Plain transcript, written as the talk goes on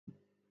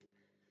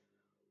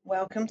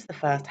Welcome to the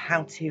first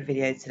how-to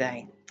video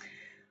today.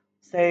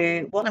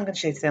 So what I'm going to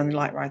show you today on the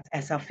Lightwriter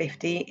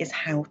SL50 is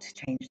how to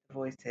change the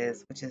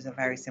voices, which is a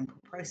very simple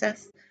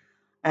process.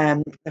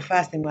 The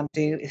first thing we're going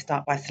to do is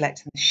start by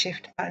selecting the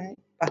Shift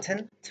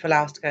button to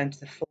allow us to go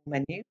into the full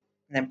menu, and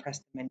then press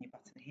the menu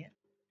button here.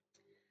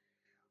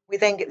 We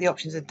then get the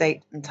options of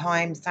date and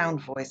time,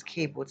 sound, voice,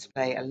 keyboard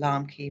display,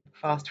 alarm key,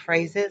 fast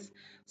phrases.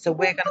 So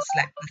we're going to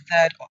select the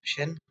third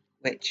option,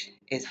 which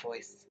is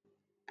voice,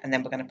 and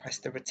then we're going to press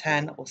the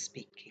return or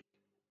speak key.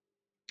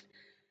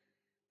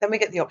 Then we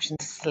get the option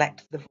to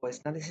select the voice.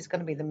 Now this is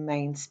going to be the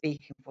main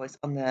speaking voice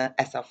on the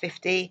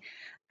SL50,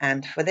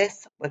 and for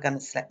this we're going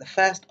to select the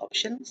first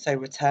option, so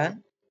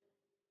return,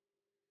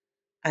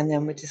 and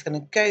then we're just going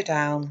to go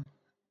down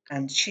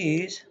and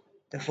choose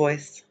the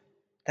voice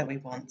that we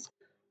want.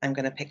 I'm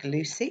going to pick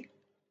Lucy.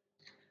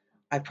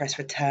 I press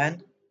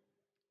return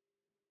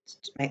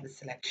to make the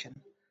selection.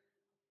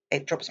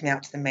 It drops me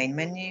out to the main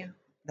menu.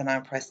 Then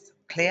I press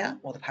clear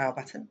or the power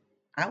button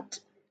out,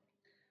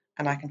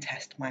 and I can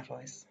test my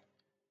voice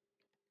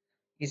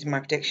using my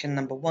prediction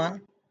number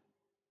 1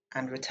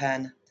 and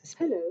return to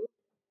speak. Hello.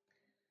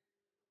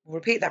 We'll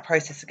repeat that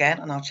process again,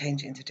 and I'll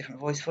change it into a different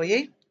voice for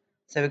you.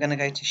 So we're going to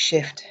go to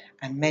Shift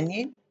and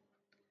Menu,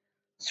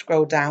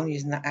 scroll down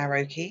using the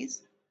arrow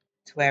keys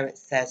to where it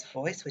says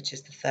Voice, which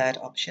is the third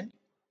option,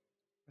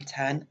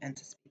 return and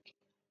to speak.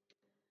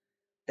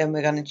 Then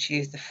we're going to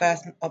choose the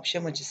first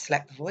option, which is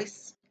select the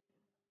voice.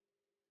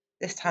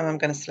 This time I'm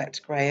going to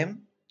select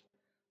Graham,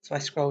 so I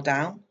scroll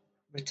down,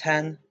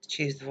 return to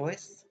choose the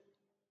voice,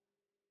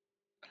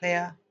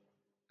 clear,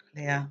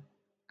 clear,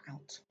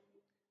 out.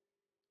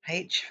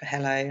 H for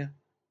hello,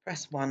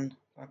 press 1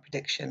 for a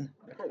prediction.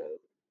 Hello.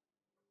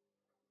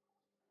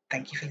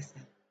 Thank you for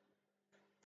listening.